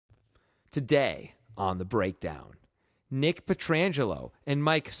Today on The Breakdown, Nick Petrangelo and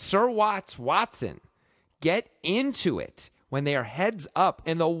Mike Sir Watson get into it when they are heads up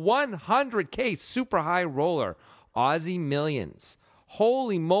in the 100K super high roller Aussie Millions.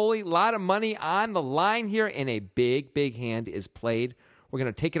 Holy moly, a lot of money on the line here, and a big, big hand is played. We're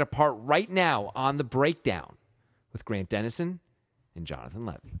going to take it apart right now on The Breakdown with Grant Dennison and Jonathan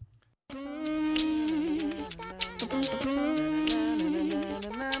Levy.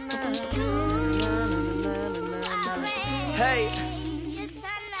 Hey,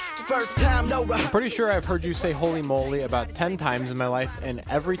 first time, no I'm pretty sure I've heard you say holy moly about 10 times in my life, and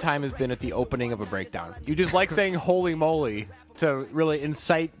every time has been at the opening of a breakdown. You just like saying holy moly to really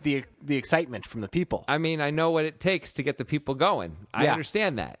incite the excitement from the people. I mean, I know what it takes to get the people going. I Yeah.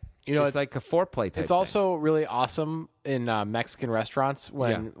 understand that. You know, it's like a foreplay type It's also really awesome in Mexican restaurants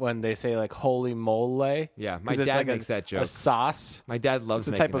when they say like holy mole. Yeah, my 'Cause it's dad like makes that joke. A sauce. My dad loves It's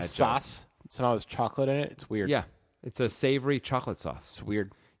a making type of that joke. sauce. Somehow there's chocolate in it. It's weird. Yeah, it's a savory chocolate sauce. It's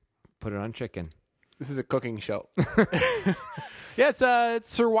weird. Put it on chicken. This is a cooking show. Yeah,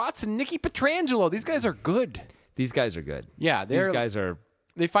 it's Sir Watson, Nicky Petrangelo. These guys are good. These guys are good. Yeah, These guys are...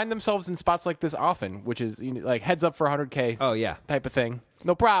 They find themselves in spots like this often, which is like heads up for 100K Oh, yeah. type of thing.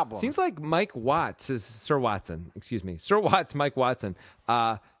 No problem. Seems like Mike Watts is Sir Watson. Excuse me. Sir Watts, Mike Watson,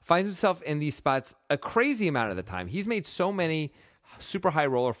 finds himself in these spots a crazy amount of the time. He's made so many super high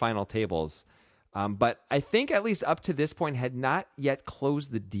roller final tables, but I think at least up to this point had not yet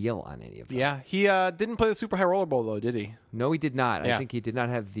closed the deal on any of them. Yeah, he didn't play the Super High Roller Bowl, though, did he? No, he did not. Yeah. I think he did not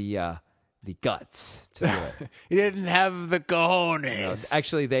have the guts to do it. He didn't have the cojones.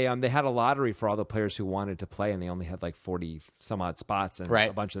 Actually, they had a lottery for all the players who wanted to play, and they only had like 40 some odd spots, and Right.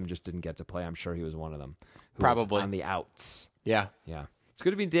 a bunch of them just didn't get to play. I'm sure he was one of them. Who Probably. was on the outs. Yeah. Yeah. It's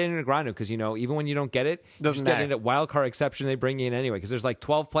good to be Danny Negreanu because, even when you don't get it, you Doesn't just get matter. in at wild card exception. They bring you in anyway because there's like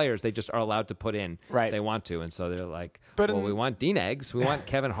 12 players they just are allowed to put in Right. if they want to. And so they're like, But we want Dean Eggs. We want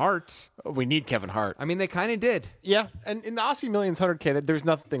Kevin Hart. We need Kevin Hart. I mean, they kind of did. Yeah, and in the Aussie Millions 100K, there's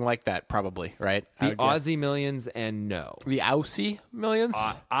nothing like that, probably, right? I The would guess. Aussie Millions and no. The Aussie Millions?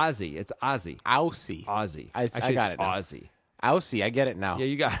 Aussie. It's Aussie. Aussie. Aussie. I Actually, got it's it now. Aussie. Aussie, I get it now. Yeah,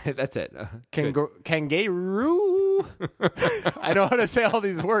 you got it. That's it. Good. Kangaroo. I know how to say all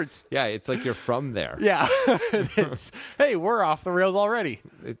these words. Yeah, it's like you're from there. Yeah, it is. Hey, we're off the rails already.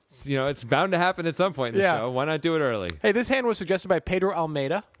 It's bound to happen at some point in the Yeah. show. Why not do it early? Hey, this hand was suggested by Pedro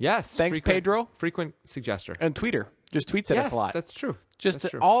Almeida. Yes. Thanks, Pedro. Frequent suggester. And tweeter. Just tweets at us a lot. That's true. Just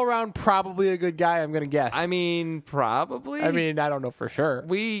That's true. all around probably a good guy, I'm going to guess. I mean, probably. I don't know for sure.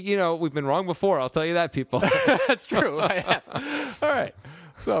 we've been wrong before. I'll tell you that, people. That's true. I have. All right.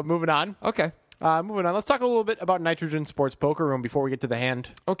 So moving on. Okay. Moving on. Let's talk a little bit about Nitrogen Sports Poker Room before we get to the hand.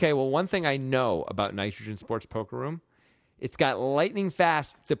 Okay. Well, one thing I know about Nitrogen Sports Poker Room, it's got lightning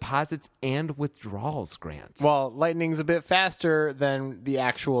fast deposits and withdrawals, Grant. Well, Lightning's a bit faster than the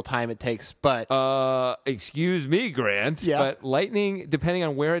actual time it takes, but excuse me, Grant. Yeah. But lightning, depending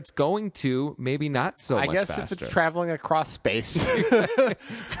on where it's going to, maybe not so I much guess faster. if it's traveling across space.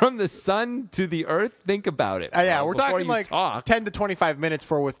 From the sun to the earth, think about it. Yeah, bro, we're before talking you like talk. 10 to 25 minutes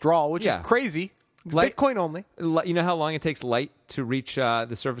for withdrawal, which is Yeah. crazy. It's Light- Bitcoin only. You know how long it takes light to reach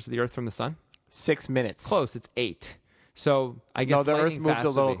the surface of the earth from the sun? 6 minutes. Close. It's 8. So I guess No, the Earth lightning moved fast a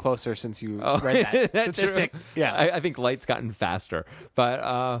would little be- closer since you Oh, read that that's statistic. true. Yeah. I think light's gotten faster,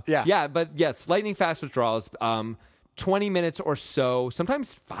 but Yeah. But yes, lightning fast withdrawals. 20 minutes or so,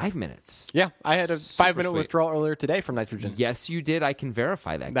 sometimes 5 minutes. Yeah, I had a 5-minute sweet. withdrawal earlier today from Nitrogen. Yes, you did. I can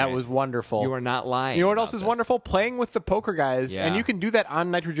verify that. That Grant. was wonderful. You are not lying. You know what about else is this. wonderful? Playing with the poker guys. Yeah. And you can do that on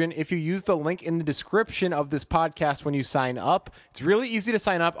Nitrogen if you use the link in the description of this podcast when you sign up. It's really easy to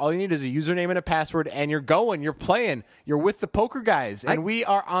sign up. All you need is a username and a password, and you're going. You're playing. You're with the poker guys. And we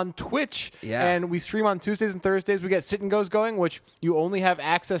are on Twitch. Yeah. And we stream on Tuesdays and Thursdays. We get Sit and Goes going, which you only have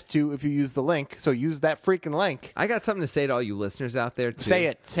access to if you use the link. So use that freaking link. I got something to say to all you listeners out there, too. Say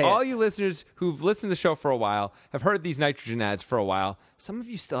it. All you listeners who've listened to the show for a while, have heard these Nitrogen ads for a while, some of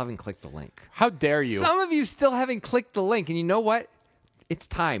you still haven't clicked the link. How dare you? Some of you still haven't clicked the link. And you know what? It's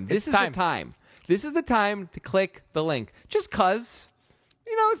time. This is time. the time. This is the time to click the link. Just because,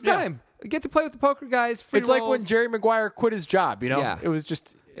 it's Yeah. time. Get to play with the poker guys. Free It's like when rolls. Jerry Maguire quit his job, Yeah. It was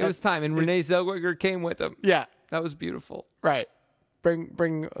just... It was time. And Renee Zellweger came with him. Yeah, That was beautiful. right.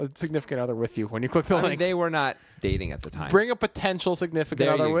 Bring a significant other with you when you click the I mean, link. they were not dating at the time. Bring a potential significant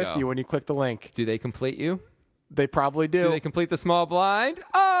There other you with go. you when you click the link. Do they complete you? They probably do. Do they complete the small blind?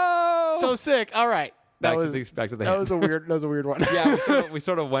 Oh! So sick. All right. back to the That hand. was a weird one. Yeah, we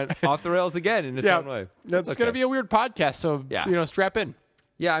sort of went off the rails again in its yeah. own way. That's Okay. going to be a weird podcast, so Yeah. strap in.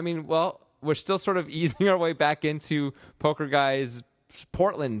 Yeah, I mean, well, we're still sort of easing our way back into Poker Guys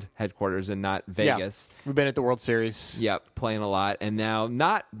Portland headquarters and not Vegas. Yeah. We've been at the World Series. Yep, playing a lot, and now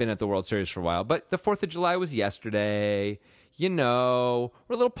not been at the World Series for a while. But the 4th of July was yesterday. You know,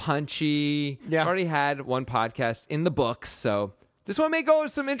 we're a little punchy. Yeah. Already had one podcast in the books, so this one may go to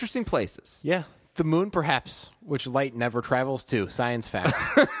some interesting places. Yeah. The moon, perhaps, which light never travels to. Science fact.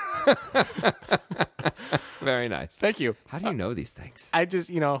 Very nice. Thank you. How do you know these things? I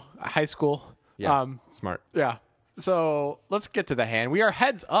just, high school. Yeah, smart. Yeah. So let's get to the hand. We are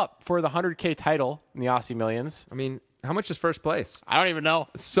heads up for the 100K title in the Aussie Millions. I mean, how much is first place? I don't even know.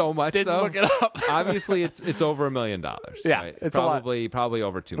 So much, Didn't though. look it up. Obviously, it's over $1 million. Yeah, right? it's a lot. Probably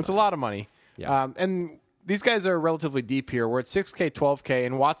over $2 million. It's a lot of money. Yeah. And these guys are relatively deep here. We're at 6K, 12K,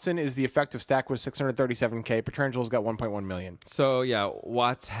 and Watson is the effective stack with 637K. Petrangelo's got 1.1 million. So, yeah,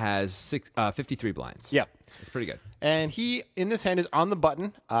 Watts has 53 blinds. Yep. It's pretty good. And he, in this hand, is on the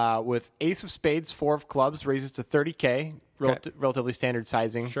button with ace of spades, 4 of clubs, raises to 30K. Relatively standard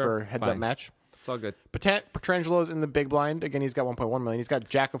sizing for heads-up match. It's all good. Petrangelo's in the big blind. Again, he's got 1.1 million. He's got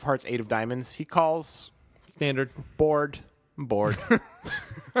jack of hearts, 8 of diamonds. He calls. Standard. Bored. I'm bored.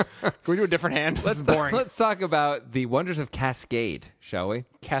 Can we do a different hand? This is boring. Let's talk about the wonders of Cascade, shall we?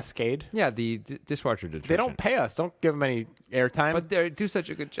 Cascade? Yeah, the dishwasher detergent. They don't pay us. Don't give them any airtime. But they do such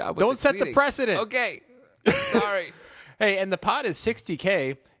a good job with Don't set the tweeting. precedent. Okay. Sorry. Hey, and the pot is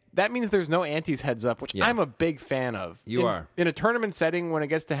 60K. That means there's no antes heads up, which I'm a big fan of. You are. In a tournament setting, when it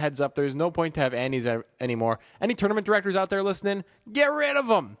gets to heads up, there's no point to have antes anymore. Any tournament directors out there listening, get rid of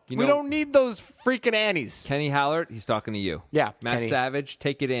them. We don't need those freaking antes. Kenny Hallert, he's talking to you. Yeah, Matt Kenny. Savage,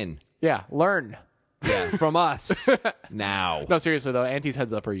 take it in. Yeah, learn. Yeah, from us. Now. No, seriously, though, antes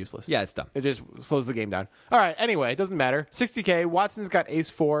heads up are useless. Yeah, it's dumb. It just slows the game down. All right, anyway, it doesn't matter. 60K, Watson's got ace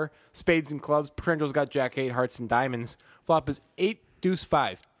 4, spades and clubs. Petrangelo's got jack 8, hearts and diamonds. Flop is 8, deuce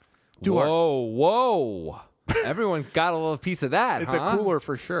 5. Whoa. Everyone got a little piece of that, It's a cooler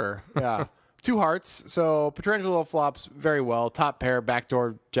for sure. Yeah. 2 hearts. So Petrangelo flops very well. Top pair,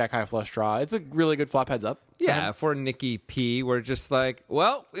 backdoor, jack high flush draw. It's a really good flop heads up. Yeah, for Nicky P, we're just like,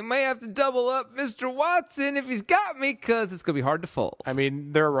 well, we may have to double up Mr. Watson if he's got me because it's going to be hard to fold. I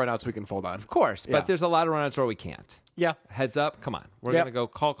mean, there are runouts we can fold on. Of course, Yeah. but there's a lot of runouts where we can't. Yeah. Heads up, come on. We're Yep. going to go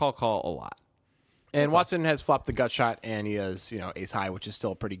call a lot. And Watson has flopped the gut shot, and he has, ace high, which is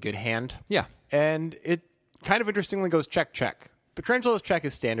still a pretty good hand. Yeah. And it kind of interestingly goes check, check. Petrangelo's check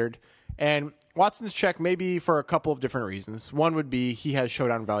is standard, and Watson's check may be for a couple of different reasons. One would be he has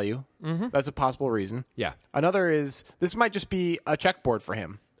showdown value. Mm-hmm. That's a possible reason. Yeah. Another is this might just be a checkboard for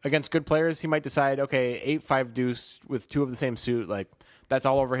him. Against good players, he might decide, okay, 8-5 deuce with 2 of the same suit, like that's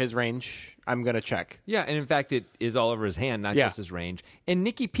all over his range. I'm going to check. Yeah, and in fact, it is all over his hand, not just his range. And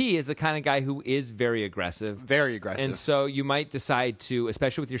Nicky P is the kind of guy who is very aggressive. Very aggressive. And so you might decide to,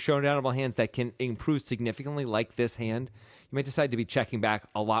 especially with your showdownable hands that can improve significantly like this hand, you might decide to be checking back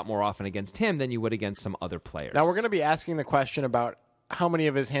a lot more often against him than you would against some other players. Now, we're going to be asking the question about how many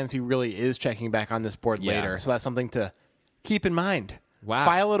of his hands he really is checking back on this board later. So that's something to keep in mind. Wow.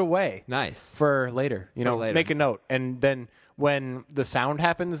 File it away. Nice. For later. Later. Make a note. And then when the sound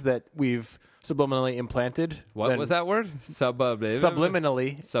happens that we've subliminally implanted. What was that word?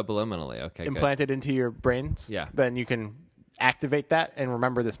 Subliminally. Subliminally, okay, implanted into your brains. Yeah. Then you can activate that and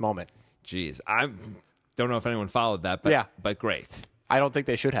remember this moment. Jeez. I don't know if anyone followed that, but great. I don't think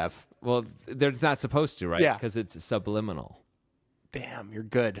they should have. Well, they're not supposed to, right? Yeah. Because it's subliminal. Damn, you're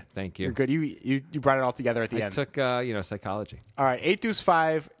good. Thank you. You're good. You brought it all together at the I end. took, psychology. All right, 8 deuce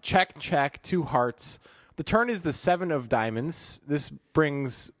 5, check, 2 hearts. The turn is the 7 of diamonds. This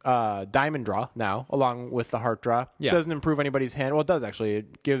brings diamond draw now, along with the heart draw. Yeah. It doesn't improve anybody's hand. Well, it does, actually.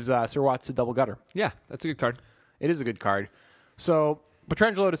 It gives Sir Watts a double gutter. Yeah, that's a good card. It is a good card. So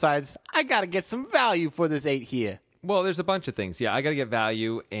Petrangelo decides, I got to get some value for this 8 here. Well, there's a bunch of things. Yeah, I got to get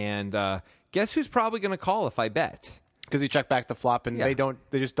value, and guess who's probably going to call if I bet? Because you check back the flop, and they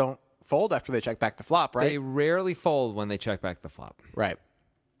just don't fold after they check back the flop, right? They rarely fold when they check back the flop. Right.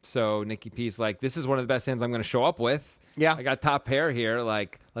 So Nicky P's like, this is one of the best hands I'm going to show up with. Yeah. I got top pair here.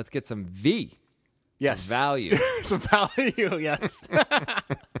 Like, let's get some V. Yes. Value. Some value, yes. So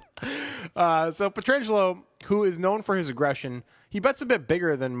Petrangelo, who is known for his aggression, he bets a bit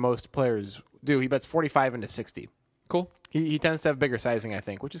bigger than most players do. He bets 45 into 60. Cool. He tends to have bigger sizing, I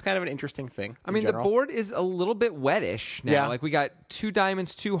think, which is kind of an interesting thing. I mean, the board is a little bit wettish now. Yeah. Like, we got 2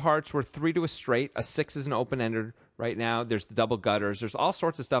 diamonds, 2 hearts. We're 3 to a straight. A 6 is an open-ender right now. There's the double gutters. There's all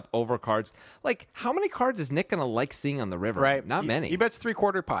sorts of stuff over cards. Like, how many cards is Nick going to like seeing on the river? Right. Not many. He bets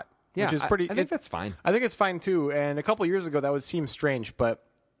 3/4 pot, yeah, which is pretty. I think that's fine. I think it's fine, too. And a couple years ago, that would seem strange. But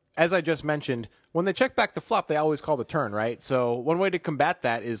as I just mentioned, when they check back the flop, they always call the turn, right? So one way to combat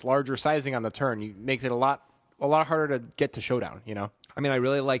that is larger sizing on the turn. You make it a lot harder to get to showdown, I mean, I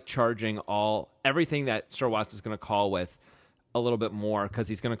really like charging everything that Sir Watts is going to call with a little bit more because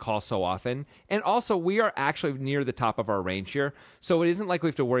he's going to call so often. And also, we are actually near the top of our range here, so it isn't like we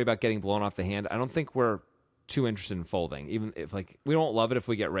have to worry about getting blown off the hand. I don't think we're too interested in folding, even if like we don't love it if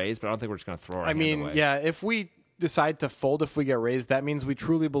we get raised, but I don't think we're just going to throw our hand away. Yeah, if we decide to fold if we get raised, that means we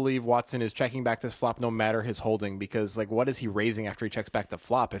truly believe Watson is checking back this flop no matter his holding, because like what is he raising after he checks back the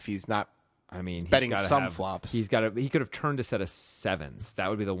flop if he's not he's betting gotta some flops? He could have turned a set of sevens. That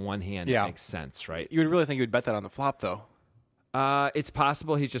would be the one hand that makes sense, right? You would really think he would bet that on the flop, though. It's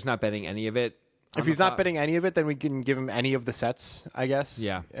possible he's just not betting any of it. If he's not betting any of it, then we can give him any of the sets, I guess.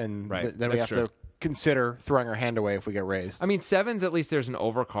 Yeah. And right. then we have to consider throwing our hand away if we get raised. I mean, sevens, at least there's an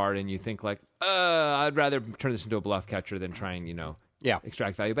overcard, and you think like, I'd rather turn this into a bluff catcher than try and,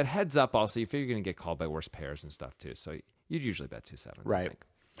 extract value. But heads up also, you figure you're going to get called by worse pairs and stuff too. So you'd usually bet 2 sevens. Right. I think.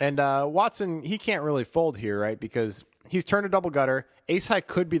 And Watson, he can't really fold here, right? Because he's turned a double gutter. Ace high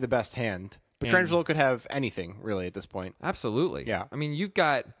could be the best hand. Petrangelo could have anything, really, at this point. Absolutely. Yeah. I mean, you've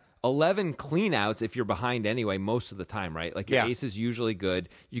got 11 cleanouts if you're behind anyway most of the time, right? Like your ace is usually good.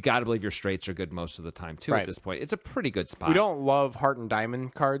 You got to believe your straights are good most of the time too at this point. It's a pretty good spot. We don't love heart and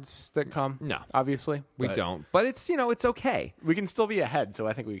diamond cards that come. No. Obviously. We don't. But it's, it's okay. We can still be ahead, so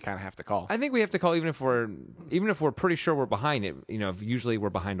I think we kind of have to call. I think we have to call even if we're pretty sure we're behind it. If usually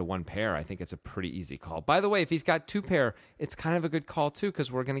we're behind a 1 pair, I think it's a pretty easy call. By the way, if he's got 2 pair, it's kind of a good call too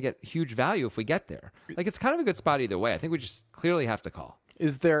because we're going to get huge value if we get there. Like it's kind of a good spot either way. I think we just clearly have to call.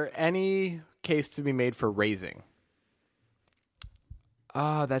 Is there any case to be made for raising?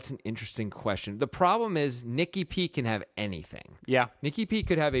 That's an interesting question. The problem is Nicky P can have anything. Yeah. Nicky P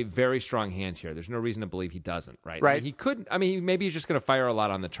could have a very strong hand here. There's no reason to believe he doesn't, right? Right. I mean, he could. I mean, maybe he's just going to fire a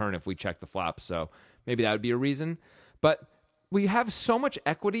lot on the turn if we check the flop. So maybe that would be a reason. But we have so much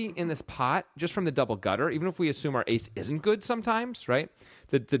equity in this pot just from the double gutter, even if we assume our ace isn't good sometimes, right?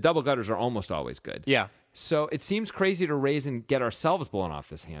 The double gutters are almost always good. Yeah. So it seems crazy to raise and get ourselves blown off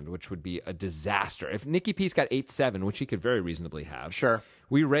this hand, which would be a disaster. If Nicky P's got 8-7, which he could very reasonably have, sure,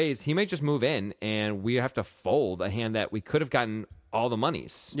 we raise, he might just move in, and we have to fold a hand that we could have gotten all the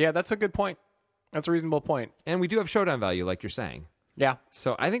monies. Yeah, that's a good point. That's a reasonable point. And we do have showdown value, like you're saying. Yeah.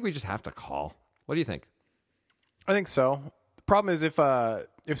 So I think we just have to call. What do you think? I think so. The problem is if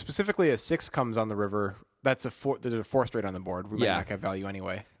specifically a 6 comes on the river, there's a 4 straight on the board. We might not get value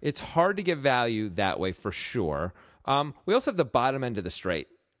anyway. It's hard to get value that way for sure. We also have the bottom end of the straight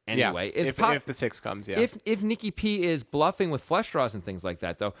anyway. Yeah, if the 6 comes, yeah. If Nicky P is bluffing with flush draws and things like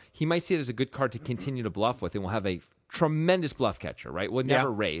that, though, he might see it as a good card to continue to bluff with, and we'll have a tremendous bluff catcher, right? We'll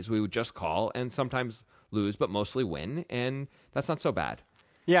never raise. We would just call and sometimes lose, but mostly win, and that's not so bad.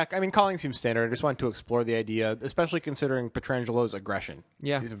 Yeah, I mean, calling seems standard. I just wanted to explore the idea, especially considering Petrangelo's aggression.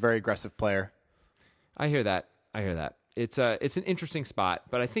 Yeah. He's a very aggressive player. I hear that. It's an interesting spot,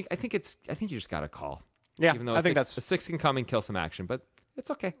 but I think you just got to call. Yeah, even though I think a 6 can come and kill some action, but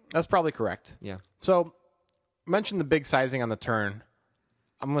it's okay. That's probably correct. Yeah. So, mention the big sizing on the turn.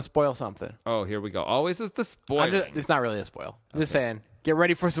 I'm going to spoil something. Oh, here we go. Always is the spoiling. It's not really a spoil. I'm just saying, get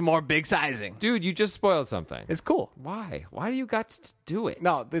ready for some more big sizing. Dude, you just spoiled something. It's cool. Why? Why do you got to do it?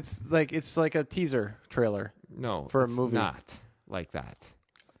 No, it's like a teaser trailer. No, for a it's movie. Not like that.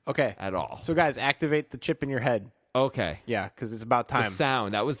 Okay. At all. So, guys, activate the chip in your head. Okay. Yeah, because it's about time. The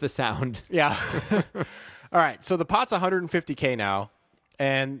sound. That was the sound. Yeah. All right. So the pot's 150K now,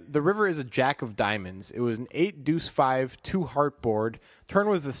 and the river is a jack of diamonds. It was an 8-deuce-5 2-heart board. Turn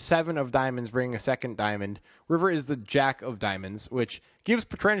was the 7 of diamonds, bringing a second diamond. River is the jack of diamonds, which gives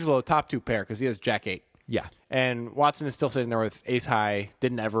Petrangelo a top 2 pair because he has jack 8. Yeah. And Watson is still sitting there with ace high.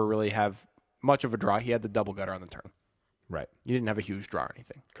 Didn't ever really have much of a draw. He had the double gutter on the turn. Right. You didn't have a huge draw or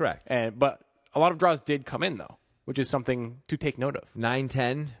anything. Correct. But a lot of draws did come in, though, which is something to take note of.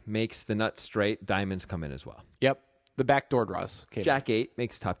 9-10 makes the nut straight. Diamonds come in as well. Yep. The backdoor draws came in. Jack 8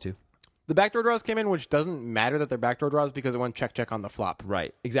 makes top 2. The backdoor draws came in, which doesn't matter that they're backdoor draws because it went check on the flop.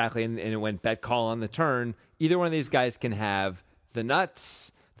 Right. Exactly. And it went bet call on the turn. Either one of these guys can have the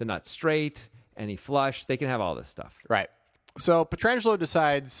nuts, the nut straight, any flush. They can have all this stuff. Right. So Petrangelo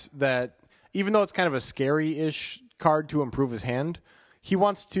decides that even though it's kind of a scary-ish card to improve his hand, he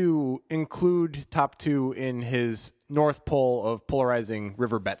wants to include top 2 in his North Pole of polarizing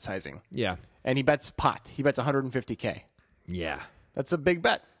river bet sizing. Yeah. And he bets pot. He bets 150K. Yeah. That's a big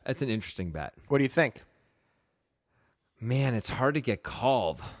bet. That's an interesting bet. What do you think? Man, it's hard to get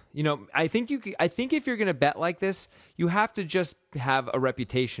called. I think if you're going to bet like this, you have to just have a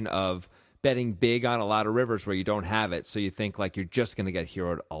reputation of betting big on a lot of rivers where you don't have it. So you think like you're just going to get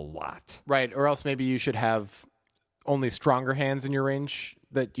heroed a lot. Right. Or else maybe you should have only stronger hands in your range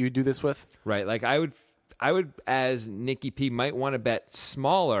that you do this with. Right. Like I would, as Nikki P, might want to bet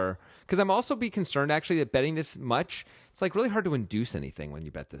smaller because I'm also be concerned actually that betting this much, it's like really hard to induce anything when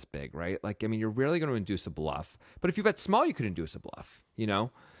you bet this big, right? Like, I mean, you're rarely going to induce a bluff, but if you bet small, you could induce a bluff, you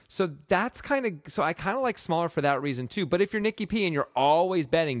know? So that's so I kind of like smaller for that reason too. But if you're Nikki P and you're always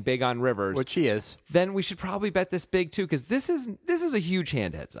betting big on rivers, Which he is. then we should probably bet this big too because this is a huge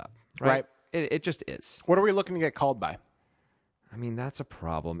hand heads up, right? It just is. What are we looking to get called by? I mean, that's a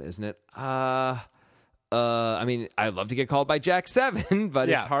problem, isn't it? I mean, I'd love to get called by Jack 7, but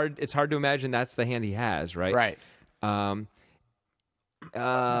Yeah. it's hard to imagine that's the hand he has, right? Right.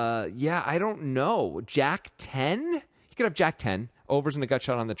 Yeah, I don't know. Jack 10? He could have Jack 10. Overs and a gut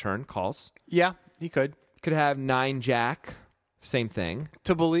shot on the turn. Calls. Yeah, he could. Could have 9 Jack. Same thing.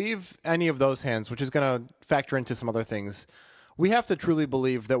 To believe any of those hands, which is going to factor into some other things, we have to truly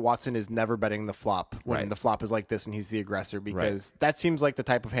believe that Watson is never betting the flop when Right. the flop is like this and he's the aggressor, because that seems like the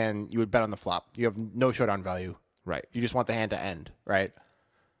type of hand you would bet on the flop. You have no showdown value. Right. You just want the hand to end, right?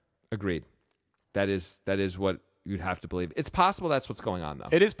 Agreed. That is what you'd have to believe. It's possible that's what's going on, though.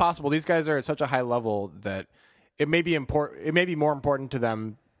 It is possible. These guys are at such a high level that it may be important. It may be more important to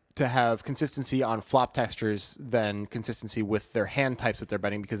them to have consistency on flop textures than consistency with their hand types that they're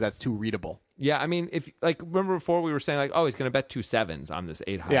betting, because that's too readable. Yeah, I mean, if remember before we were saying like, oh, he's going to bet 2 7s on this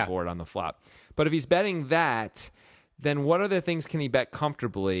 8 high board on the flop. But if he's betting that, then what other things can he bet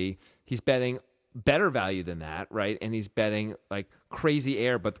comfortably? He's betting better value than that, right? And he's betting like crazy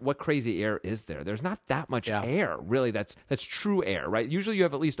air. But what crazy air is there? There's not that much air, really. That's true air, right? Usually you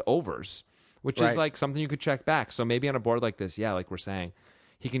have at least overs, which is like something you could check back. So maybe on a board like this, like we're saying,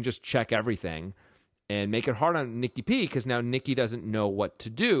 he can just check everything and make it hard on Nikki P, because now Nikki doesn't know what to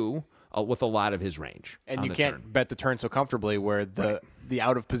do with a lot of his range. And you can't bet the turn so comfortably, where the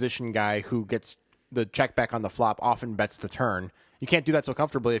out of position guy who gets the check back on the flop often bets the turn. You can't do that so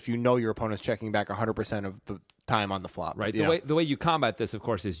comfortably if you know your opponent's checking back 100% of the time on the flop. Right. The way you combat this, of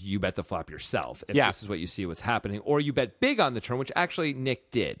course, is you bet the flop yourself. If this is what you see what's happening, or you bet big on the turn, which actually Nick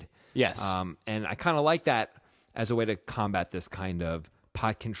did. Yes. And I kind of like that as a way to combat this kind of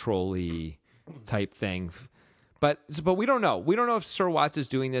pot control-y type thing. But we don't know. We don't know if Sir Watts is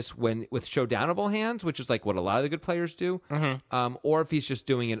doing this with showdownable hands, which is like what a lot of the good players do, or if he's just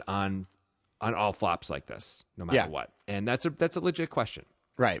doing it on all flops like this, no matter what. And that's a legit question.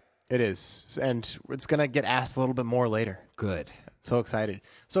 Right. It is. And it's going to get asked a little bit more later. Good. So excited.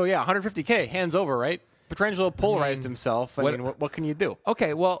 So, 150K, hands over, right? Petrangelo polarized himself. I mean, what can you do?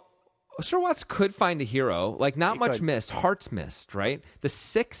 Okay, well, Sir Watts could find a hero. Like, not much could. missed. Hearts missed, right? The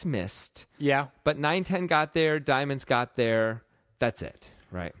 6 missed. Yeah. But 9-10 got there. Diamonds got there. That's it,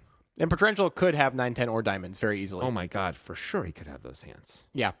 right? And Petrangelo could have 9-10 or diamonds very easily. Oh, my God. For sure he could have those hands.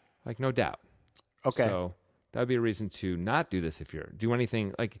 Yeah. Like, no doubt. Okay. So that would be a reason to not do this if you're do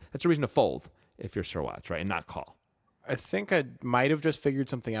anything. Like, that's a reason to fold if you're Sir Watts, right? And not call. I think I might have just figured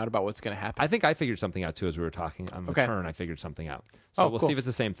something out about what's going to happen. I think I figured something out, too, as we were talking on the turn. I figured something out. So we'll cool. see if it's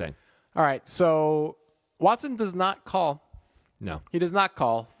the same thing. All right. So Watson does not call. No. He does not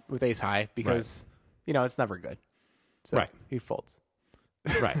call with ace high because, it's never good. So he folds.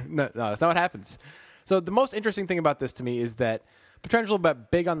 Right. No, that's not what happens. So the most interesting thing about this to me is that Petrangelo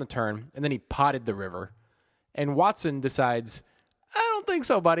bet big on the turn, and then he potted the river. And Watson decides, I don't think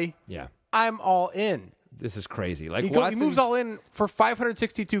so, buddy. Yeah. I'm all in. This is crazy. Like, He Watson, moves all in for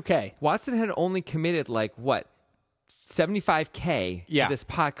 562K. Watson had only committed, like, what, 75K to this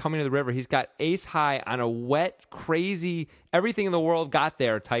pot coming to the river. He's got ace high on a wet, crazy, everything in the world got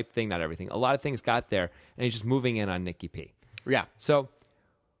there type thing. Not everything. A lot of things got there, and he's just moving in on Nikki P. Yeah. So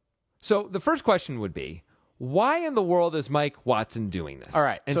the first question would be, why in the world is Mike Watson doing this? All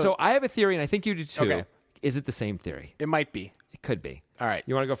right. And so I have a theory, and I think you do too. Okay. Is it the same theory? It might be. It could be. All right.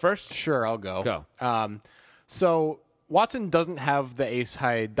 You want to go first? Sure, I'll go. Go. So Watson doesn't have the ace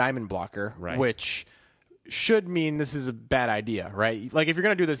high diamond blocker, which should mean this is a bad idea, right? Like, if you're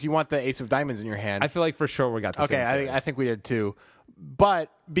going to do this, you want the ace of diamonds in your hand. I feel like for sure we got the same theory. I think we did too.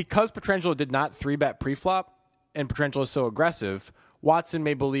 But because Petrangelo did not 3-bet preflop and Petrangelo is so aggressive, Watson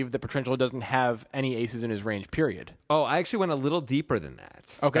may believe that Petrangelo doesn't have any aces in his range, period. Oh, I actually went a little deeper than that.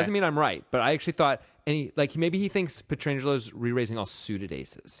 Okay. Doesn't mean I'm right, but I actually thought, maybe he thinks Petrangelo's re-raising all suited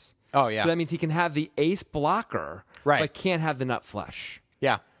aces. Oh, yeah. So that means he can have the ace blocker, but can't have the nut flush.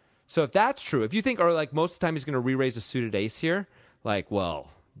 Yeah. So if that's true, if you think, or like most of the time he's going to re-raise a suited ace here, like, well,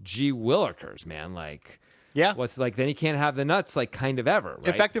 gee willikers, man, like... Yeah. What's like, then he can't have the nuts, like, kind of ever, right?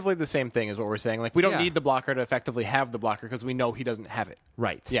 Effectively the same thing is what we're saying. Like, we don't need the blocker to effectively have the blocker because we know he doesn't have it.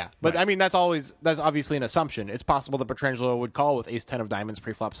 Right. Yeah. But, I mean, that's obviously an assumption. It's possible that Petrangelo would call with ace 10 of diamonds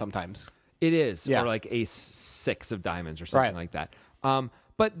preflop sometimes. It is. Yeah. Or like ace 6 of diamonds or something like that.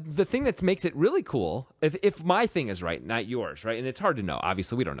 But the thing that makes it really cool, if my thing is right, not yours, right? And it's hard to know.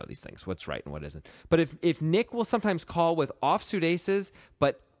 Obviously, we don't know these things, what's right and what isn't. But if Nick will sometimes call with offsuit aces,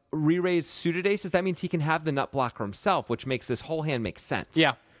 but re-raise suited aces, that means he can have the nut blocker himself, which makes this whole hand make sense.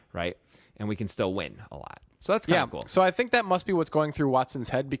 Yeah. Right? And we can still win a lot. So that's kind of cool. So I think that must be what's going through Watson's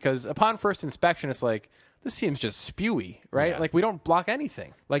head, because upon first inspection, it's like, this seems just spewy, right? Yeah. Like, we don't block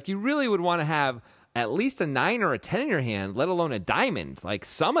anything. Like, you really would want to have at least a 9 or a 10 in your hand, let alone a diamond. Like,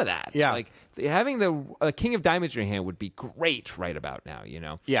 some of that. Yeah. Like, having the king of diamonds in your hand would be great right about now, you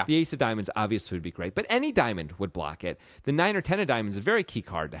know? Yeah. The ace of diamonds obviously would be great, but any diamond would block it. The 9 or 10 of diamonds is a very key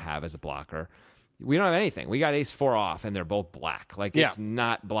card to have as a blocker. We don't have anything. We got ace 4 off, and they're both black. Like, it's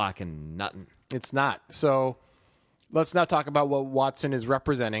not blocking nothing. It's not. So let's now talk about what Watson is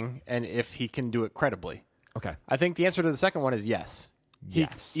representing and if he can do it credibly. Okay. I think the answer to the second one is yes.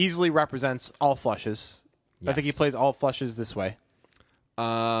 Yes. He easily represents all flushes. I think he Yes. plays all flushes this way.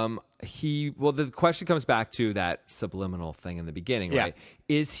 The question comes back to that subliminal thing in the beginning, Yeah. right?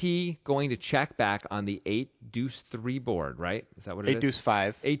 Is he going to check back on the 8-deuce-3 board, right? Is that what it is?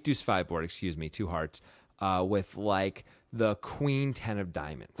 8-deuce-5. 8-deuce-5 board, excuse me, 2 hearts, with like the queen 10 of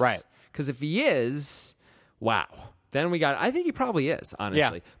diamonds. Right. Because if he is, wow. Then I think he probably is,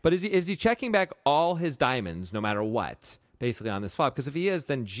 honestly. Yeah. But is he checking back all his diamonds no matter what, basically on this flop? Because if he is,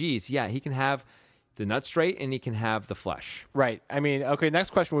 then geez, yeah, he can have the nut straight and he can have the flush. Right. I mean, okay,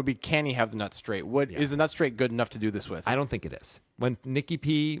 next question would be, can he have the nut straight? Is the nut straight good enough to do this with? I don't think it is. When Nikki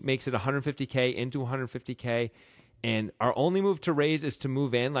P makes it 150K into 150K, and our only move to raise is to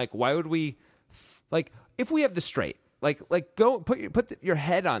move in, like, why would we, like, if we have the straight, like go put your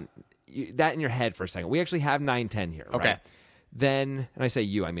head on that in your head for a second. We actually have 9-10 here. Okay. Right? Then, and I say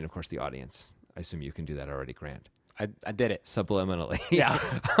you, I mean, of course, the audience. I assume you can do that already, Grant. I did it. Subliminally. Yeah.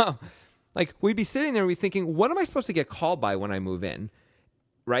 Like, we'd be sitting there, we'd be thinking, what am I supposed to get called by when I move in?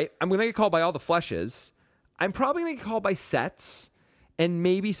 Right? I'm going to get called by all the flushes. I'm probably going to get called by sets and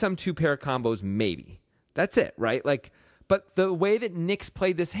maybe some 2-pair combos, maybe. That's it, right? Like, but the way that Nick's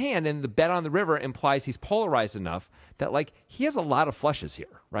played this hand and the bet on the river implies he's polarized enough that, like, he has a lot of flushes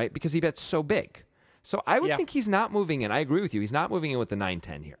here, right? Because he bets so big. So I would think he's not moving in. I agree with you. He's not moving in with the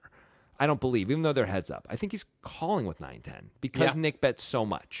 9-10 here. I don't believe, even though they're heads up. I think he's calling with 9-10 because Nick bets so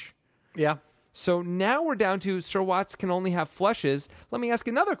much. Yeah. So now we're down to Sir Watts can only have flushes. Let me ask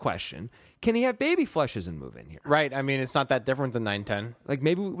another question. Can he have baby flushes and move in here? Right. I mean, it's not that different than 9-10. Like,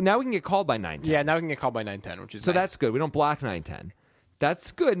 maybe now we can get called by 9-10. Yeah, now we can get called by 9-10, which is So nice. that's good. We don't block 9-10.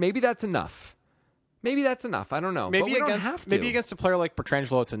 That's good. Maybe that's enough. Maybe that's enough. I don't know. But we don't have to. Maybe against a player like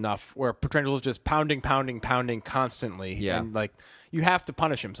Petrangelo, it's enough, where Petrangelo's just pounding constantly. Yeah. And, like, you have to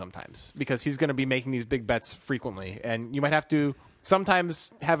punish him sometimes because he's going to be making these big bets frequently. And you might have to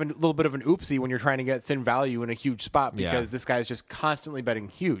sometimes have a little bit of an oopsie when you're trying to get thin value in a huge spot because this guy's just constantly betting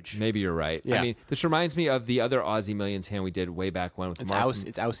huge. Maybe you're right. Yeah. I mean, this reminds me of the other Aussie Millions hand we did way back when with It's Mark.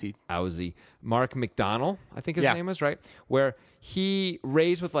 It's Aussie. Aussie. Mark McDonald, I think his Yeah. name was, right? Where he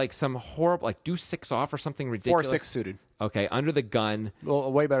raised with like some horrible, like deuce 6 off or something ridiculous. 4-6 suited. Okay, under the gun.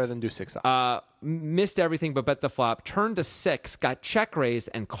 Well, way better than do 6 off. Missed everything but bet the flop. Turned to 6, got check raised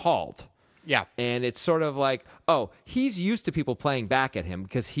and called. Yeah. And it's sort of like, oh, he's used to people playing back at him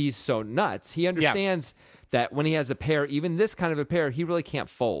because he's so nuts. He understands that when he has a pair, even this kind of a pair, he really can't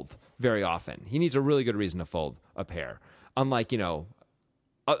fold very often. He needs a really good reason to fold a pair. Unlike,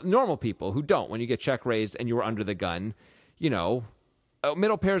 normal people who don't. When you get check raised and you were under the gun, a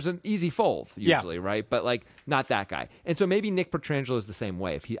middle pair is an easy fold usually, right? But like not that guy. And so maybe Nick Petrangelo is the same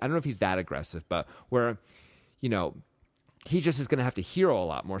way. I don't know if he's that aggressive, but where, he just is going to have to hero a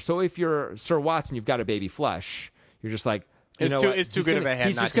lot more. So if you're Sir Watson, you've got a baby flush, you're just like, It's too good of a hand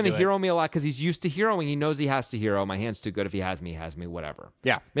He's not just to going to do it. hero me a lot because he's used to heroing. He knows he has to hero. My hand's too good. If he has me, whatever.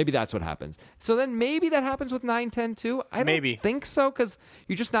 Yeah. Maybe that's what happens. So then maybe that happens with 9-10 too. I don't think so because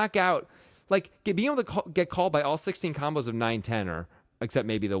you just knock out, like being able to get called by all 16 combos of 9-10 or except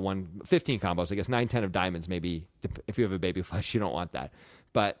maybe the 15 combos. I guess 9-10 of diamonds, maybe if you have a baby flush, you don't want that.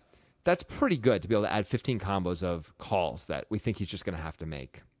 But that's pretty good to be able to add 15 combos of calls that we think he's just going to have to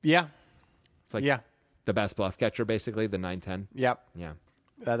make. Yeah. It's like the best bluff catcher, basically, the 9-10. Yep. Yeah.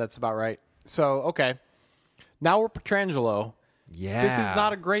 That's about right. So, okay. Now we're Petrangelo. Yeah. This is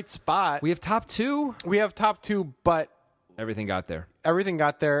not a great spot. We have top 2. We have top 2, but Everything got there. everything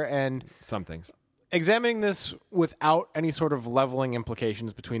got there. And Some things. examining this without any sort of leveling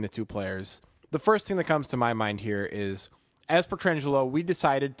implications between the two players, the first thing that comes to my mind here is, as Petrangelo, we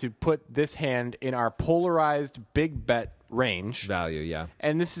decided to put this hand in our polarized big bet range. Value, yeah.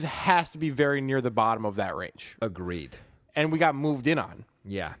 And this has to be very near the bottom of that range. Agreed. And we got moved in on.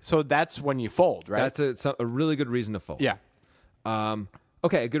 Yeah. So that's when you fold, right? That's a really good reason to fold. Yeah.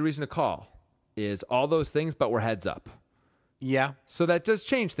 Okay, a good reason to call is all those things, but we're heads up. Yeah. So that does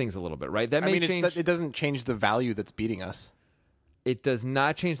change things a little bit, right? That I may mean, change. it doesn't change the value that's beating us. It does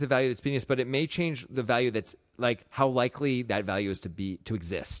not change the value that's beating us, but it may change the value that's like how likely that value is to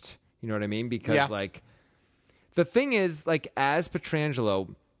exist. You know what I mean? Because like the thing is, like, as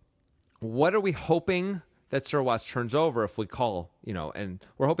Petrangelo, what are we hoping that Sir Watts turns over if we call, and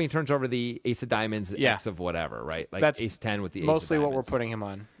we're hoping he turns over the ace of diamonds, X of whatever, right? Like That's ace 10 with the ace mostly of what diamonds. we're putting him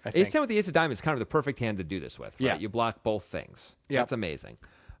on, I think. Ace 10 with the ace of diamonds is kind of the perfect hand to do this with, right? Yeah. You block both things. Yep. That's amazing.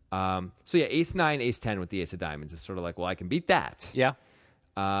 So yeah, ace 9, ace 10 with the ace of diamonds is sort of like, well, I can beat that. Yeah.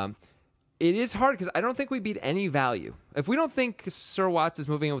 It is hard because I don't think we beat any value. If we don't think Sir Watts is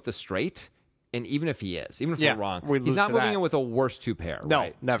moving in with the straight, and even if he is, even if we're wrong, we he's lose not to moving that. in with a worse two pair. No,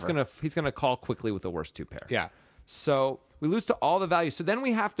 right? never. He's gonna call quickly with the worst two pair. Yeah. So we lose to all the value. So then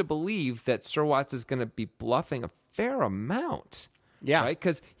we have to believe that Sir Watts is going to be bluffing a fair amount. Yeah. Right?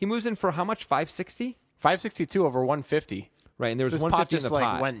 Because he moves in for how much? 560? 562 over 150. Right, and there was This 150 pot just in the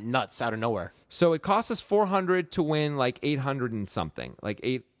pot. went nuts out of nowhere. So it cost us 400 to win like 800 and something. Like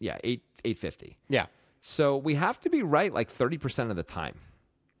 850. Yeah. So we have to be right like 30% of the time.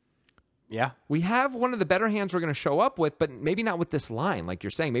 Yeah. We have one of the better hands we're going to show up with, but maybe not with this line, like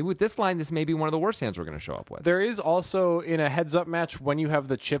you're saying. Maybe with this line, this may be one of the worst hands we're going to show up with. There is also, in a heads-up match, when you have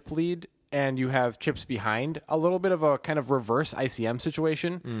the chip lead and you have chips behind, a little bit of a kind of reverse ICM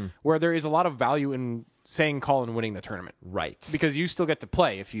situation where there is a lot of value in saying call and winning the tournament. Right. Because you still get to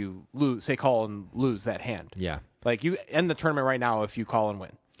play if you say call and lose that hand. Yeah. Like, you end the tournament right now if you call and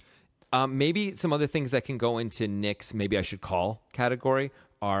win. Maybe some other things that can go into Nick's maybe I should call category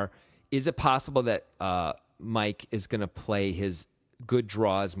are, is it possible that Mike is going to play his good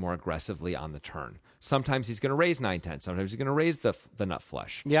draws more aggressively on the turn? Sometimes he's going to raise 9-10. Sometimes he's going to raise the nut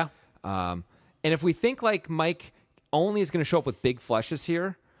flush. Yeah. And if we think like Mike only is going to show up with big flushes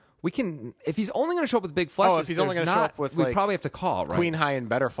here, we can. If he's only going to show up with big flushes, if he's only going to show up with, we like, probably have to call, right? Queen high and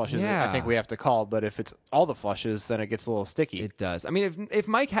better flushes, Yeah. I think we have to call. But if it's all the flushes, then it gets a little sticky. It does. I mean, if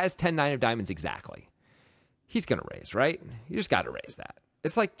Mike has 10-9 of diamonds exactly, he's going to raise, right? You just got to raise that.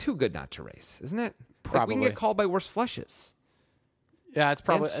 It's like too good not to raise, isn't it? Like, we Probably. can get called by worse flushes. Yeah, it's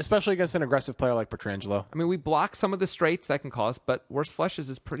probably, And especially against an aggressive player like Petrangelo. I mean, we block some of the straights that can call us, but worse flushes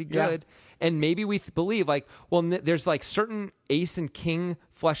is pretty Yeah. good. And maybe we believe, like, well, there's like certain ace and king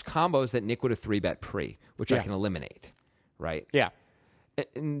flush combos that Nick would have 3-bet pre, which I Yeah. can eliminate, right? Yeah.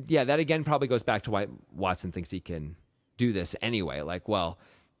 And yeah, that again probably goes back to why Watson thinks he can do this anyway. Like, well,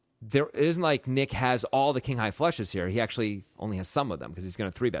 there isn't like Nick has all the king high flushes here. He actually only has some of them because he's going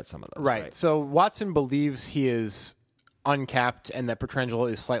to 3-bet some of those. Right. So Watson believes he is uncapped and that Petrangelo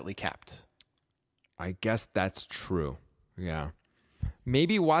is slightly capped. I guess that's true. Yeah.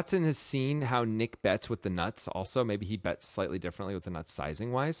 Maybe Watson has seen how Nick bets with the nuts also. Maybe he bets slightly differently with the nuts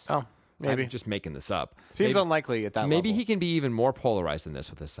sizing wise. Oh, maybe. I'm just making this up. Seems maybe, unlikely at that Maybe level. he can be even more polarized than this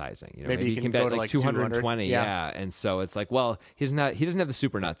with his sizing. You know, Maybe he he can bet go to, like like, 220. 200. Yeah. Yeah. And so it's like, well, he doesn't have the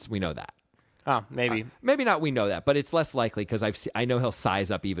super nuts. We know that. Oh, maybe. Maybe not. We know that, but it's less likely because I know he'll size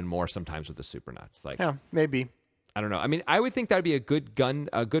up even more sometimes with the super nuts. Like, Yeah, maybe. I don't know. I mean, I would think that would be a good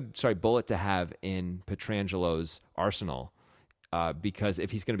bullet to have in Petrangelo's arsenal, because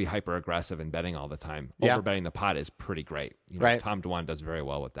if he's going to be hyper aggressive and betting all the time, Yeah. over betting the pot is pretty great. You know, Right. Tom Dwan does very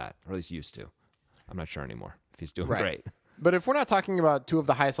well with that, or at least used to. I'm not sure anymore if he's doing Right. great. But if we're not talking about two of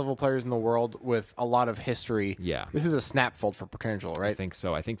the highest level players in the world with a lot of history, Yeah. this is a snap fold for Petrangelo, right? I think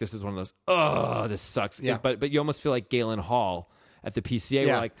so. I think this is one of those. Oh, this sucks. Yeah. But you almost feel like Galen Hall at the PCA.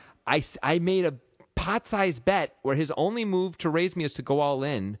 Yeah. Where like I made a pot-sized bet where his only move to raise me is to go all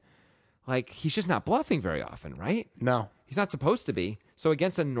in. Like, he's just not bluffing very often, right? No. He's not supposed to be. So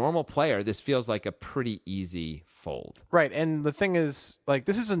against a normal player, this feels like a pretty easy fold. Right. And the thing is, like,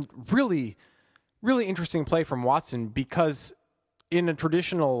 this is a really, really interesting play from Watson because in a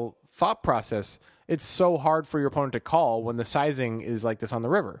traditional thought process, it's so hard for your opponent to call when the sizing is like this on the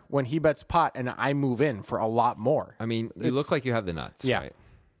river. When he bets pot and I move in for a lot more. I mean, you look like you have the nuts, Yeah. right?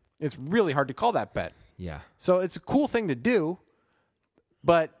 It's really hard to call that bet. Yeah. So it's a cool thing to do,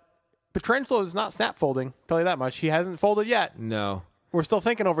 but Petrangelo is not snap folding, tell you that much. He hasn't folded yet. No. We're still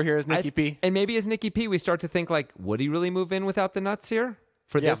thinking over here as Nicky P. And maybe as Nicky P, we start to think, like, would he really move in without the nuts here?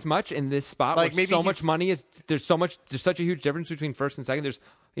 For this much in this spot, Like, where maybe so much he's- money is there's such a huge difference between first and second. There's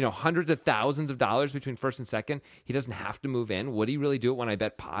hundreds of thousands of dollars between first and second. He doesn't have to move in. Would he really do it when I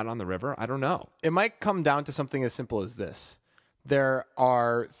bet pot on the river? I don't know. It might come down to something as simple as this. There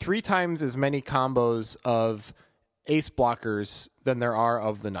are 3 times as many combos of ace blockers than there are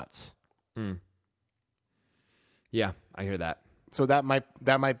of the nuts. Yeah, I hear that. So that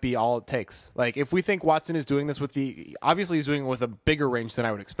might be all it takes. Like if we think Watson is doing this obviously he's doing it with a bigger range than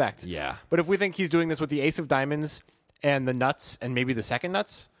I would expect. Yeah. But if we think he's doing this with the ace of diamonds and the nuts and maybe the second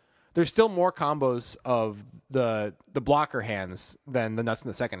nuts, there's still more combos of the blocker hands than the nuts and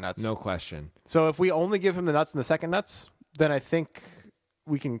the second nuts. No question. So if we only give him the nuts and the second nuts, then I think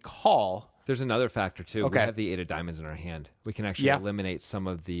we can call. There's another factor too. Okay. We have the 8 of diamonds in our hand. We can actually eliminate some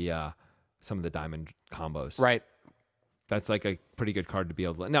of the diamond combos. Right. That's like a pretty good card to be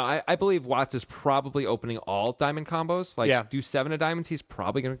able to. Now, I believe Watts is probably opening all diamond combos. Like, do 7 of diamonds. He's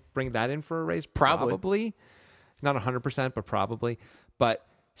probably going to bring that in for a raise. Probably. Not 100%, but probably. But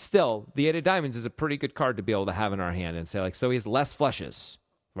still, the 8 of diamonds is a pretty good card to be able to have in our hand and say, like, so he has less flushes,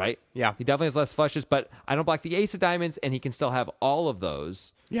 right? Yeah. He definitely has less flushes, but I don't block the ace of diamonds, and he can still have all of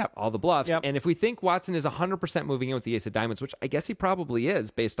those. Yep. All the bluffs. Yep. And if we think Watson is 100% moving in with the ace of diamonds, which I guess he probably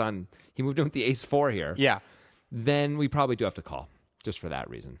is based on he moved in with the ace 4 here. Yeah. Then we probably do have to call just for that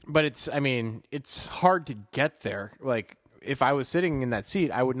reason. But it's hard to get there. Like, if I was sitting in that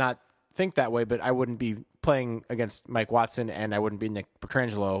seat, I would not think that way, but I wouldn't be playing against Mike Watson and I wouldn't be Nick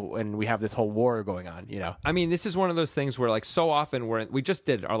Petrangelo, and we have this whole war going on, you know? I mean, this is one of those things where, like, so often we just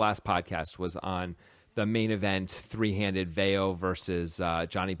did our last podcast was on the main event, 3-handed Veo versus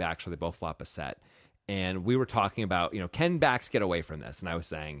Johnny Bax, where they both flop a set. And we were talking about, can Bax get away from this? And I was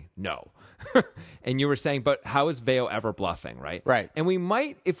saying, no. And you were saying, but how is Veo ever bluffing, right? Right. And we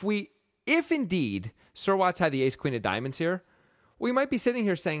might, if indeed Sir Watts had the ace queen of diamonds here, we might be sitting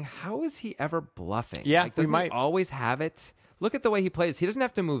here saying, how is he ever bluffing? Yeah, like, doesn't we might he always have it? Look at the way he plays. He doesn't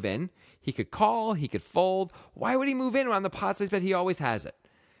have to move in. He could call. He could fold. Why would he move in on the pot size bet? He always has it.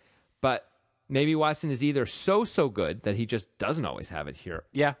 But maybe Watson is either so good that he just doesn't always have it here.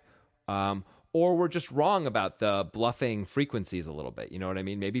 Yeah. Or we're just wrong about the bluffing frequencies a little bit. You know what I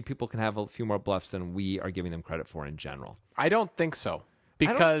mean? Maybe people can have a few more bluffs than we are giving them credit for in general. I don't think so.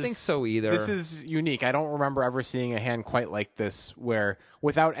 Because I don't think so either. This is unique. I don't remember ever seeing a hand quite like this where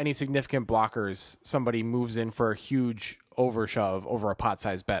without any significant blockers, somebody moves in for a huge overshove over a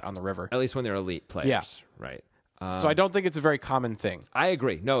pot-sized bet on the river. At least when they're elite players. Yeah. Right. So I don't think it's a very common thing. I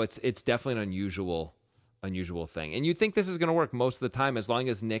agree. No, it's definitely an unusual thing. And you'd think this is going to work most of the time as long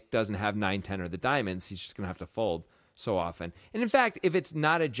as Nick doesn't have 9, 10, or the diamonds. He's just going to have to fold so often. And in fact, if it's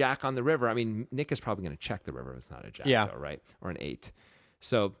not a jack on the river, I mean, Nick is probably going to check the river if it's not a jack, though, right? Or an 8.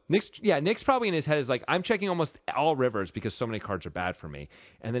 So Nick's probably in his head is like, I'm checking almost all rivers because so many cards are bad for me.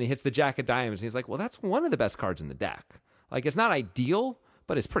 And then he hits the jack of diamonds and he's like, well, that's one of the best cards in the deck. Like, it's not ideal,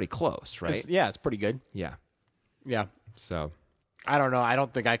 but it's pretty close, right? It's pretty good. Yeah. Yeah. So I don't know. I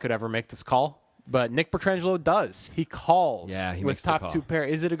don't think I could ever make this call, but Nick Petrangelo does. He calls he with makes the top call. 2 pair.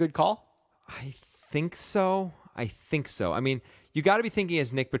 Is it a good call? I think so. I mean, you got to be thinking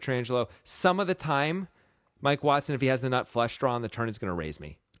as Nick Petrangelo, some of the time, Mike Watson, if he has the nut flush draw on the turn, is going to raise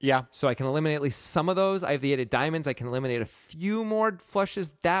me. Yeah. So I can eliminate at least some of those. I have the 8 of diamonds. I can eliminate a few more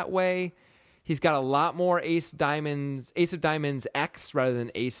flushes that way. He's got a lot more ace of diamonds X rather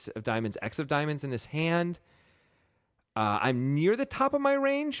than ace of diamonds X of diamonds in his hand. I'm near the top of my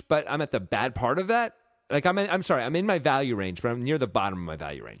range, but I'm at the bad part of that. Like I'm in my value range, but I'm near the bottom of my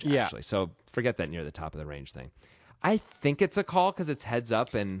value range, actually. Yeah. So forget that near the top of the range thing. I think it's a call because it's heads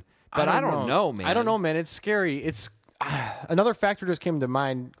up, but I don't know, man. I don't know, man. It's scary. It's another factor just came to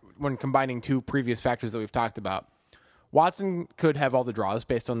mind when combining 2 previous factors that we've talked about. Watson could have all the draws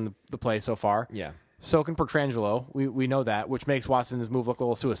based on the play so far. Yeah. So can Petrangelo. We know that, which makes Watson's move look a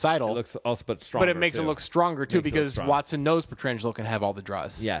little suicidal. It looks also but stronger. But it makes it look stronger too because stronger. Watson knows Petrangelo can have all the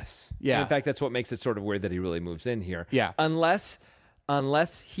draws. Yes. Yeah. And in fact, that's what makes it sort of weird that he really moves in here. Yeah. Unless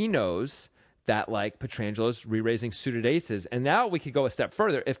he knows that like Petrangelo's re-raising suited aces, and now we could go a step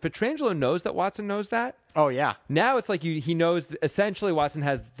further. If Petrangelo knows that Watson knows that, oh yeah, now it's like he knows essentially Watson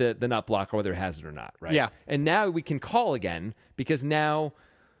has the nut blocker whether he has it or not, right? Yeah. And now we can call again because now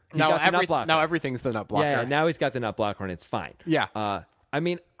got the nut blocker. Now everything's the nut blocker. Yeah, now he's got the nut blocker and it's fine. Yeah. I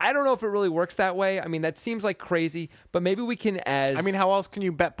mean, I don't know if it really works that way. I mean, that seems like crazy, but maybe we can how else can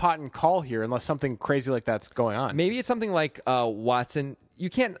you bet pot and call here unless something crazy like that's going on? Maybe it's something like Watson. You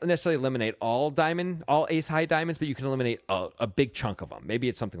can't necessarily eliminate all ace high diamonds, but you can eliminate a big chunk of them. Maybe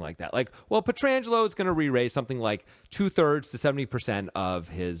it's something like that. Like, well, Petrangelo is going to re-raise something like 2/3 to 70% of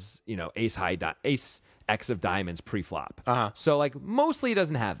his, ace X of diamonds pre-flop. So, like, mostly he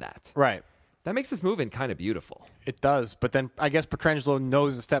doesn't have that. Right. That makes this move-in kind of beautiful. It does, but then I guess Petrangelo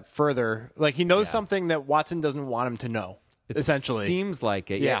knows a step further. Like, he knows something that Watson doesn't want him to know. It essentially seems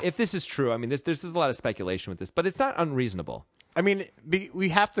like it. Yeah. If this is true, I mean, there's a lot of speculation with this, but it's not unreasonable. I mean, we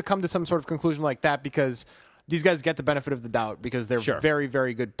have to come to some sort of conclusion like that because these guys get the benefit of the doubt because they're very,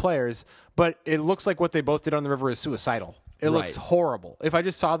 very good players. But it looks like what they both did on the river is suicidal. It looks horrible. If I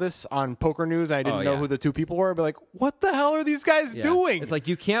just saw this on Poker News and I didn't know who the two people were, I'd be like, what the hell are these guys doing? It's like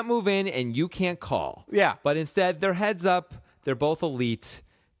you can't move in and you can't call. Yeah. But instead, they're heads up. They're both elite.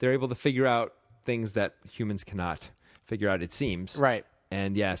 They're able to figure out things that humans cannot figure out, it seems. Right.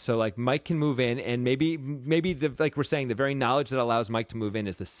 And so like Mike can move in, and maybe like we're saying, the very knowledge that allows Mike to move in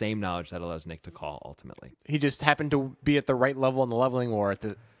is the same knowledge that allows Nick to call ultimately. He just happened to be at the right level in the leveling war at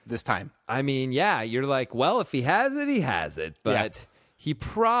this time. I mean, you're like, well, if he has it, he has it. But he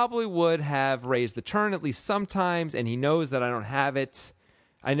probably would have raised the turn at least sometimes, and he knows that I don't have it.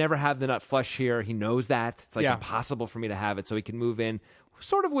 I never have the nut flush here. He knows that. It's like impossible for me to have it, so he can move in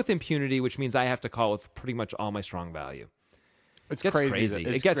sort of with impunity, which means I have to call with pretty much all my strong value. It gets crazy.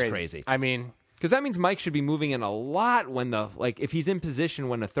 It gets crazy. I mean, because that means Mike should be moving in a lot when if he's in position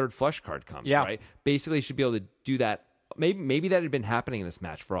when a third flush card comes, right? Basically, he should be able to do that. Maybe that had been happening in this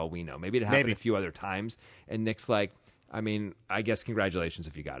match for all we know. Maybe it happened a few other times, and Nick's like, I mean, I guess congratulations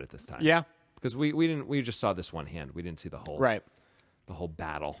if you got it this time. Yeah, because we just saw this one hand. We didn't see the whole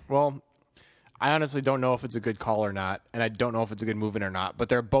battle. Well, I honestly don't know if it's a good call or not, and I don't know if it's a good move in or not, but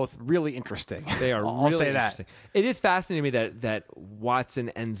they're both really interesting. They are I'll really say interesting. That. It is fascinating to me that Watson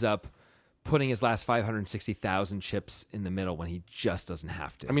ends up putting his last 560,000 chips in the middle when he just doesn't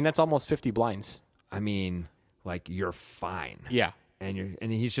have to. I mean, that's almost 50 blinds. I mean, like, you're fine. Yeah. And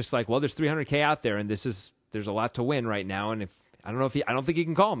he's just like, well, there's 300K out there, and there's a lot to win right now, and I don't think he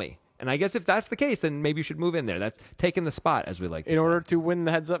can call me. And I guess if that's the case, then maybe you should move in there. That's taking the spot, as we like to say. In order to win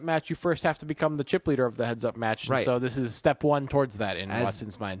the heads-up match, you first have to become the chip leader of the heads-up match. Right. So this is step one towards that in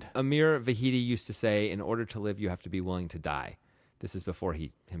Watson's mind. Amir Vahidi used to say, in order to live, you have to be willing to die. This is before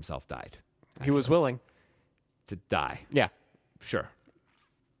he himself died. Actually. He was willing. To die. Yeah. Sure.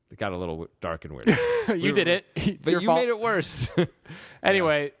 It got a little dark and weird. You did it. But you made it worse.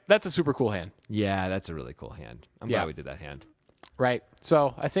 Anyway, that's a super cool hand. Yeah, that's a really cool hand. I'm glad we did that hand. Right.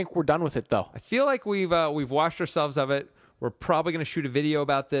 So I think we're done with it, though. I feel like we've washed ourselves of it. We're probably going to shoot a video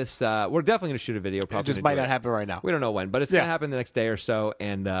about this. We're definitely going to shoot a video. Probably it just might not happen right now. We don't know when, but it's going to happen the next day or so.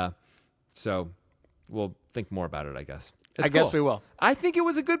 And so we'll think more about it, I guess. I guess we will. I think it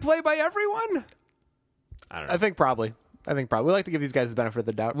was a good play by everyone. I don't know. I think probably. We like to give these guys the benefit of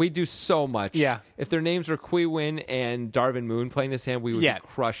the doubt. We do so much. Yeah. If their names were Qui Win and Darvin Moon playing this hand, we would be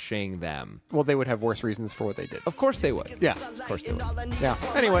crushing them. Well, they would have worse reasons for what they did. Of course they would. Yeah. Of course they would. Yeah.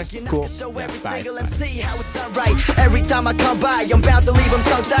 Anyway, cool. Bye. Every time I come by, I'm bound to leave them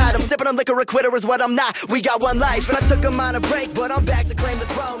tongue-tied. I'm sipping on liquor, a quitter is what I'm not. We got one life, and I took a minor break, but I'm back to claim the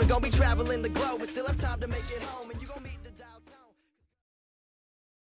throne. And gonna be traveling the globe, and still have time to make it home.